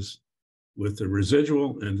covariances with the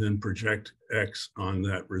residual, and then project X on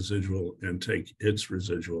that residual and take its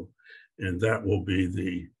residual. And that will be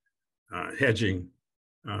the hedging.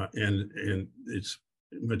 And it's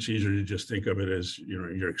much easier to just think of it as,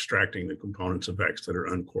 you're extracting the components of X that are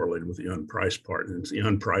uncorrelated with the unpriced part. And it's the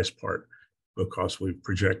unpriced part because we've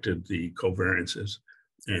projected the covariances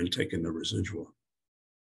and taken the residual.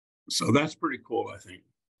 So that's pretty cool, I think.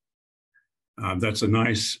 That's a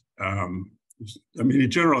nice,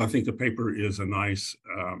 in general, I think the paper is a nice,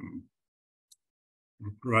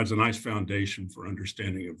 provides a nice foundation for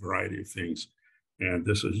understanding a variety of things. And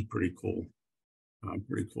this is a pretty cool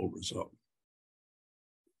result.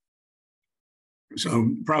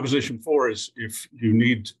 So proposition 4 is if you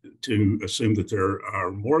need to assume that there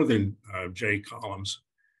are more than J columns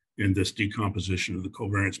in this decomposition of the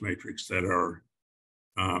covariance matrix that are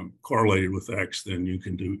correlated with X, then you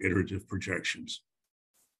can do iterative projections.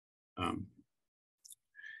 And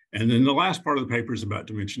then the last part of the paper is about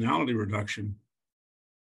dimensionality reduction.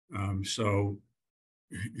 So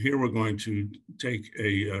here we're going to take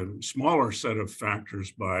a smaller set of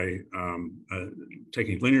factors by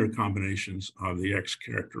taking linear combinations of the X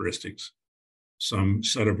characteristics, some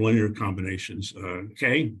set of linear combinations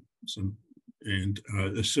K, and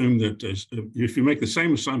assume that if you make the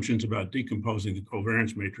same assumptions about decomposing the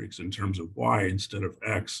covariance matrix in terms of Y instead of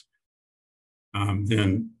X,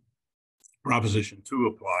 then proposition 2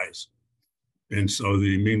 applies. And so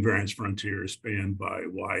the mean variance frontier is spanned by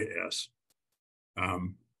YS.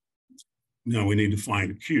 Now we need to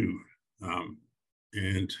find Q.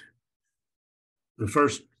 And the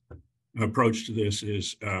first approach to this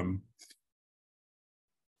is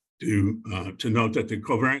to note that the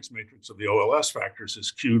covariance matrix of the OLS factors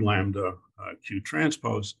is Q lambda Q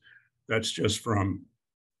transpose. That's just from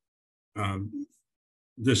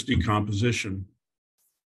this decomposition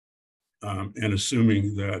and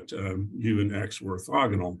assuming that U and X were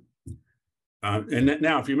orthogonal. And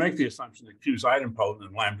now if you make the assumption that Q is idempotent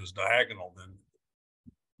and lambda is diagonal,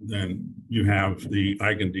 then you have the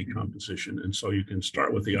eigen decomposition. And so you can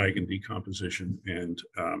start with the eigen decomposition and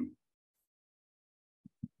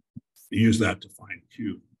use that to find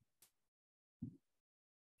Q.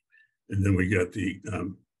 And then we get the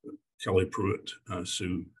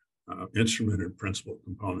Kelly-Pruitt-Sue instrumented principal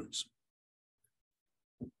components.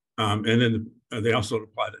 And then they also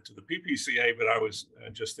applied it to the PPCA, but I was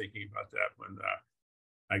just thinking about that when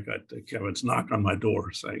I got Kevin's knock on my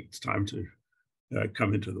door saying it's time to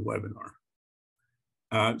come into the webinar.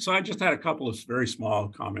 So I just had a couple of very small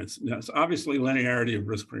comments. Now, so obviously, linearity of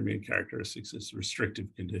risk premium characteristics is a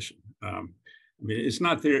restrictive condition. I mean, it's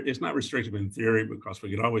not restrictive in theory because we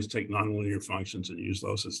could always take nonlinear functions and use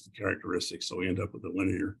those as the characteristics. So we end up with a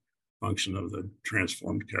linear function of the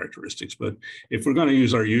transformed characteristics. But if we're going to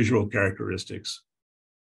use our usual characteristics,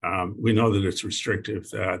 we know that it's restrictive,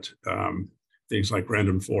 that things like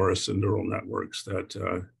random forests and neural networks that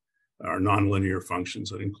are nonlinear functions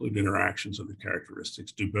that include interactions of the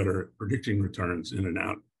characteristics do better at predicting returns in and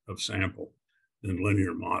out of sample than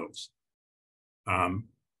linear models.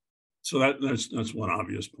 So that's one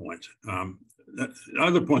obvious point. The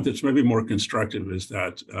other point that's maybe more constructive is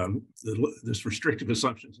that this restrictive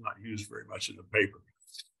assumption is not used very much in the paper.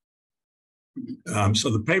 So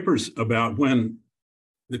the papers about when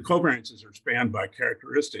the covariances are spanned by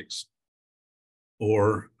characteristics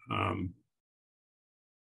or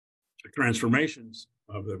transformations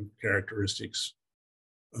of the characteristics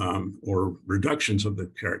or reductions of the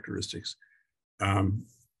characteristics,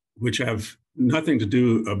 which have nothing to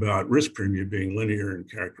do about risk premium being linear in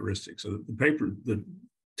characteristics. So the paper,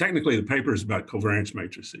 technically the paper is about covariance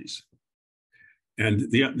matrices.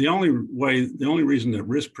 And the only reason that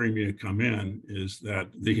risk premium come in is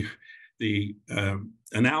that the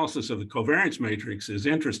analysis of the covariance matrix is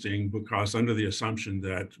interesting because under the assumption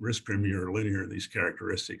that risk premium are linear in these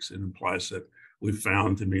characteristics, it implies that we've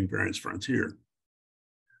found the mean variance frontier.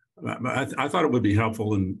 But I thought it would be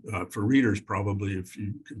helpful for readers probably if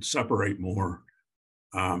you could separate more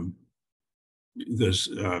this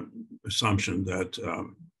assumption that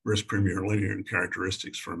risk premium are linear in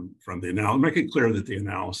characteristics from the analysis. Make it clear that the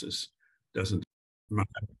analysis doesn't.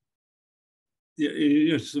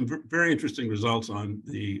 Some very interesting results on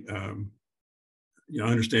the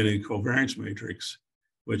understanding covariance matrix,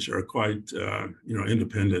 which are quite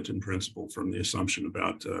independent in principle from the assumption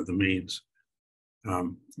about the means.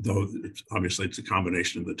 Though obviously it's a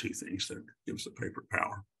combination of the two things that gives the paper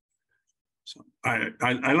power. So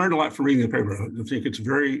I learned a lot from reading the paper. I think it's a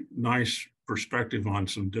very nice perspective on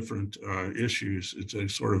some different issues. It's a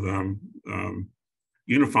sort of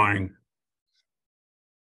unifying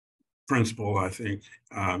principle, I think,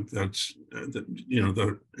 that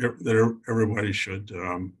everybody should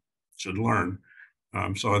learn.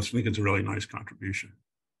 So I think it's a really nice contribution.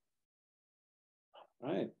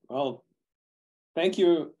 All right. Well, thank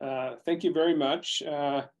you very much.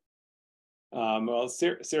 Well,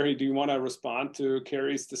 Serhiy, do you want to respond to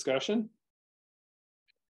Kerry's discussion?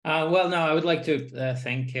 Well, no, I would like to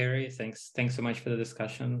thank Kerry. Thanks so much for the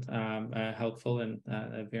discussion. Helpful and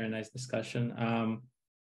a very nice discussion.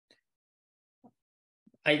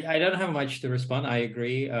 I don't have much to respond. I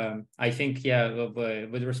agree. I think,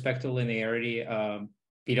 with respect to linearity,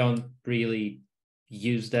 we don't really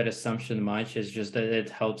use that assumption much. It's just that it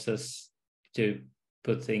helps us to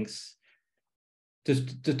put things, to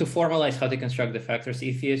formalize how to construct the factors.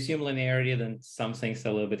 If you assume linearity, then some things are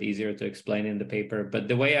a little bit easier to explain in the paper. But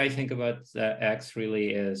the way I think about X really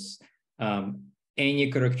is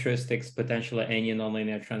any characteristics, potentially any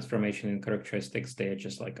nonlinear transformation in characteristics, they're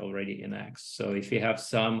just like already in X. So if you have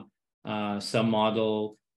some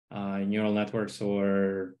model, neural networks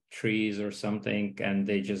or trees or something, and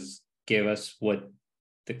they just give us what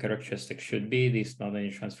the characteristics should be, these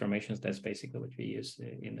nonlinear transformations, that's basically what we use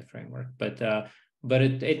in the framework. But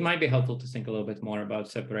it might be helpful to think a little bit more about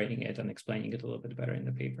separating it and explaining it a little bit better in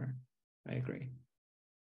the paper. I agree.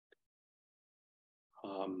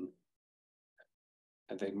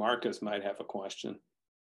 I think Markus might have a question.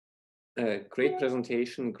 Great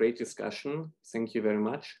presentation, great discussion. Thank you very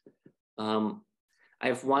much. I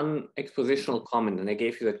have one expositional comment, and I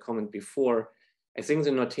gave you that comment before. I think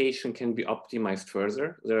the notation can be optimized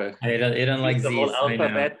further. I don't like the these. whole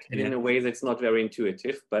alphabet Yeah. in a way that's not very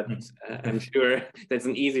intuitive, but I'm sure that's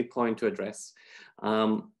an easy point to address.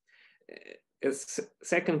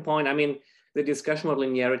 Second point, I mean, the discussion about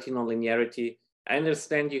linearity, non-linearity, I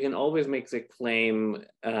understand you can always make the claim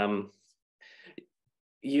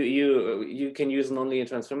you can use nonlinear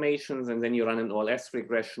transformations and then you run an OLS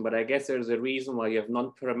regression, but I guess there's a reason why you have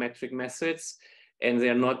non-parametric methods and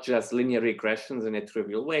they're not just linear regressions in a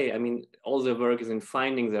trivial way. I mean, all the work is in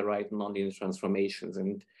finding the right nonlinear transformations,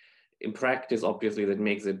 and in practice, obviously, that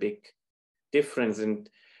makes a big difference. And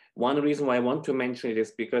one reason why I want to mention it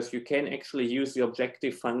is because you can actually use the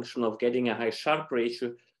objective function of getting a high Sharpe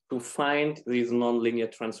ratio to find these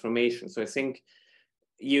nonlinear transformations. So I think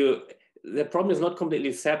the problem is not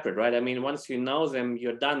completely separate, right? I mean, once you know them,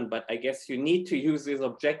 you're done, but I guess you need to use this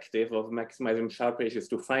objective of maximizing Sharpe ratios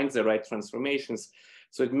to find the right transformations.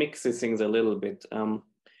 So it mixes things a little bit.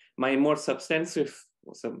 My more substantive,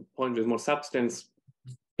 some point with more substance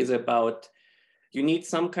is about, you need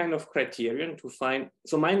some kind of criterion to find.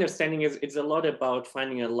 So my understanding is it's a lot about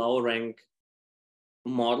finding a low rank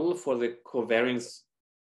model for the covariance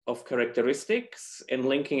of characteristics and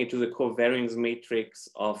linking it to the covariance matrix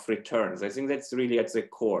of returns. I think that's really at the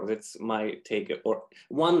core. That's my take, or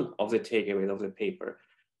one of the takeaways of the paper.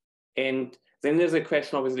 And then there's a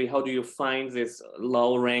question, obviously, how do you find this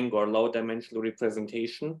low rank or low dimensional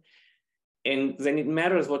representation? And then it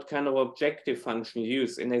matters what kind of objective function you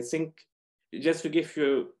use. And I think, just to give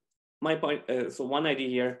you my point, so one idea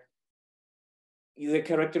here, the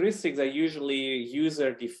characteristics are usually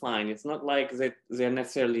user defined. It's not like that they're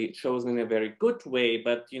necessarily chosen in a very good way,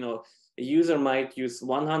 but a user might use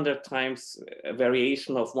 100 times a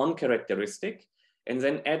variation of one characteristic and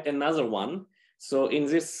then add another one. So in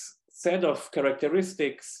this set of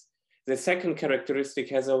characteristics, the second characteristic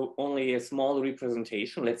has only a small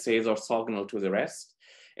representation, let's say is orthogonal to the rest.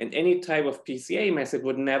 And any type of PCA method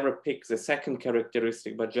would never pick the second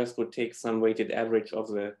characteristic, but just would take some weighted average of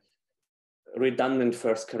the redundant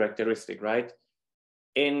first characteristic, right?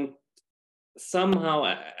 And somehow,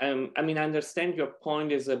 I mean, I understand your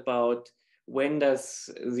point is about when does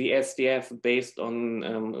the SDF based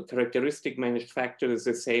on characteristic managed factor is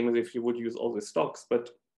the same as if you would use all the stocks. But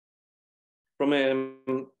from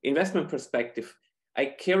an investment perspective, I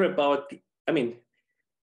care about, I mean,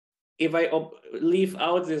 if I leave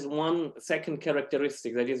out this one second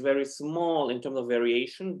characteristic that is very small in terms of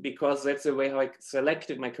variation, because that's the way how I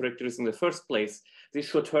selected my characteristics in the first place, this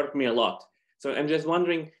should hurt me a lot. So I'm just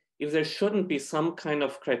wondering if there shouldn't be some kind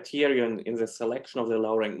of criterion in the selection of the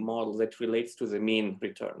low rank model that relates to the mean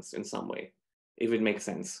returns in some way, if it makes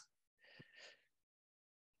sense.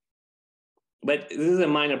 But this is a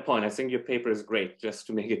minor point. I think your paper is great, just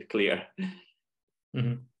to make it clear.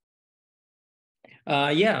 Mm-hmm.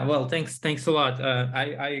 Yeah, well, thanks a lot.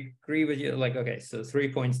 I agree with you. Like, okay, so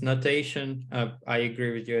 3 points notation. I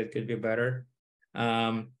agree with you. It could be better.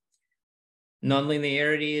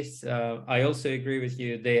 Non-linearities. I also agree with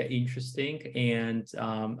you. They are interesting, and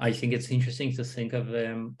I think it's interesting to think of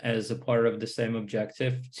them as a part of the same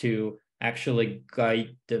objective to actually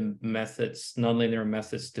guide the methods, nonlinear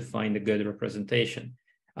methods, to find a good representation.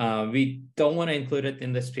 We don't want to include it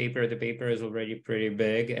in this paper. The paper is already pretty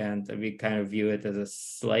big, and we kind of view it as a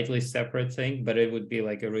slightly separate thing, but it would be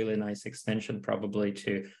like a really nice extension probably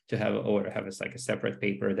to have like a separate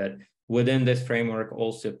paper that within this framework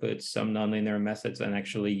also puts some nonlinear methods and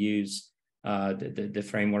actually use the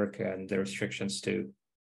framework and the restrictions to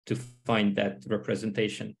find that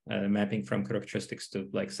representation, mapping from characteristics to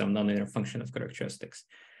like some nonlinear function of characteristics.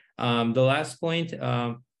 The last point,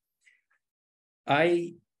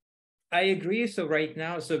 I agree. So right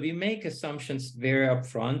now, so we make assumptions very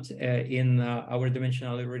upfront in our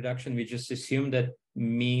dimensionality reduction. We just assume that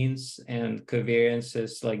means and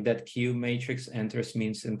covariances, like that Q matrix enters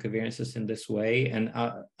means and covariances in this way. And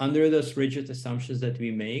under those rigid assumptions that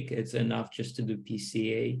we make, it's enough just to do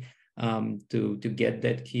PCA to get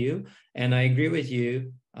that Q. And I agree with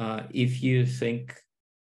you. If you think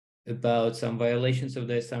about some violations of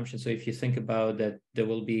the assumption, so if you think about that, there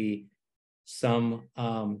will be some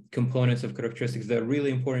components of characteristics that are really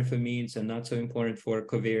important for means and not so important for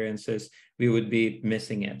covariances, we would be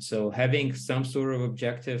missing it. So having some sort of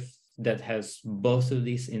objective that has both of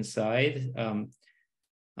these inside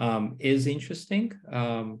is interesting.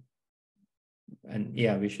 And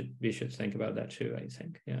yeah, we should think about that too, I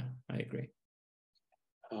think. Yeah, I agree.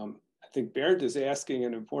 I think Bernd is asking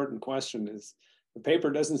an important question. Is the paper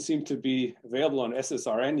doesn't seem to be available on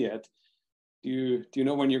SSRN yet. Do you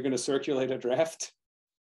know when you're going to circulate a draft?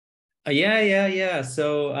 Yeah.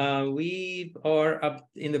 So we are up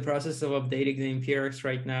in the process of updating the empirics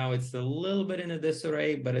right now. It's a little bit in a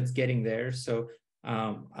disarray, but it's getting there. So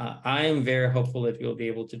I am very hopeful that we'll be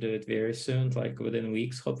able to do it very soon, like within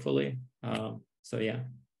weeks, hopefully. So yeah.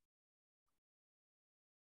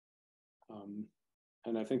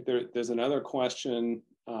 And I think there's another question,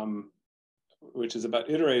 which is about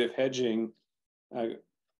iterative hedging.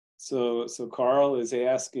 So Carl is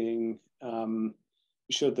asking, you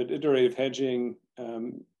showed that iterative hedging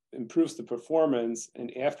improves the performance,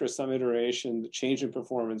 and after some iteration, the change in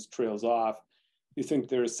performance trails off. Do you think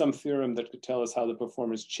there is some theorem that could tell us how the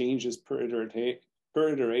performance changes per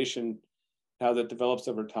iteration, how that develops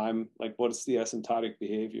over time? Like, what's the asymptotic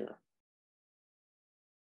behavior?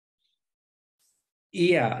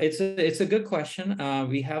 Yeah, it's a good question.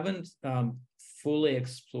 We haven't fully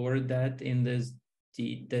explored that in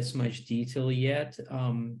this much detail yet.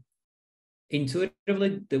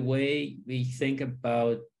 Intuitively, the way we think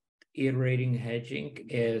about iterating hedging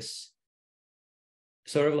is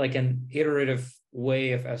sort of like an iterative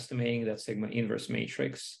way of estimating that sigma inverse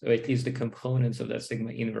matrix, or at least the components of that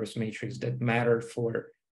sigma inverse matrix that matter for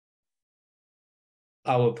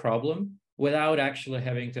our problem, without actually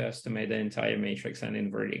having to estimate the entire matrix and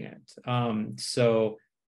inverting it. So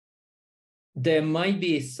there might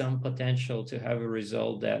be some potential to have a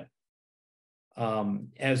result that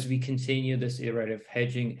as we continue this iterative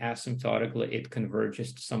hedging asymptotically, it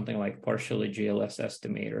converges to something like partially GLS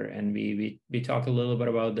estimator. And we talk a little bit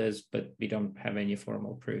about this, but we don't have any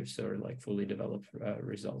formal proofs or like fully developed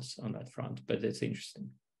results on that front, but it's interesting.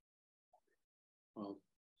 Well,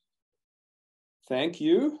 thank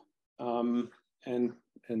you. And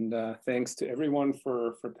thanks to everyone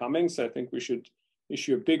for coming. So I think we should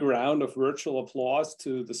issue a big round of virtual applause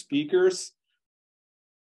to the speakers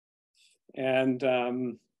and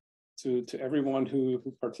to everyone who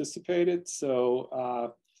participated.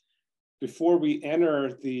 So before we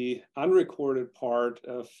enter the unrecorded part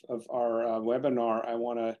of our webinar, I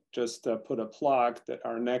want to just put a plug that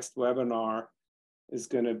our next webinar is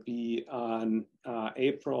going to be on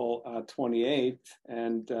April 28th,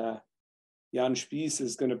 and Jan Spies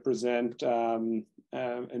is going to present an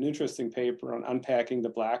interesting paper on unpacking the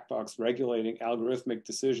black box regulating algorithmic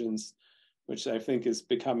decisions, which I think is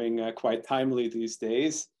becoming quite timely these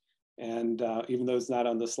days. And even though it's not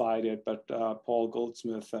on the slide yet, but Paul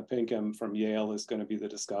Goldsmith-Pinkham from Yale is going to be the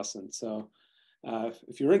discussant. So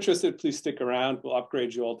if you're interested, please stick around. We'll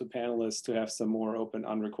upgrade you all to panelists to have some more open,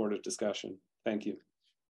 unrecorded discussion. Thank you.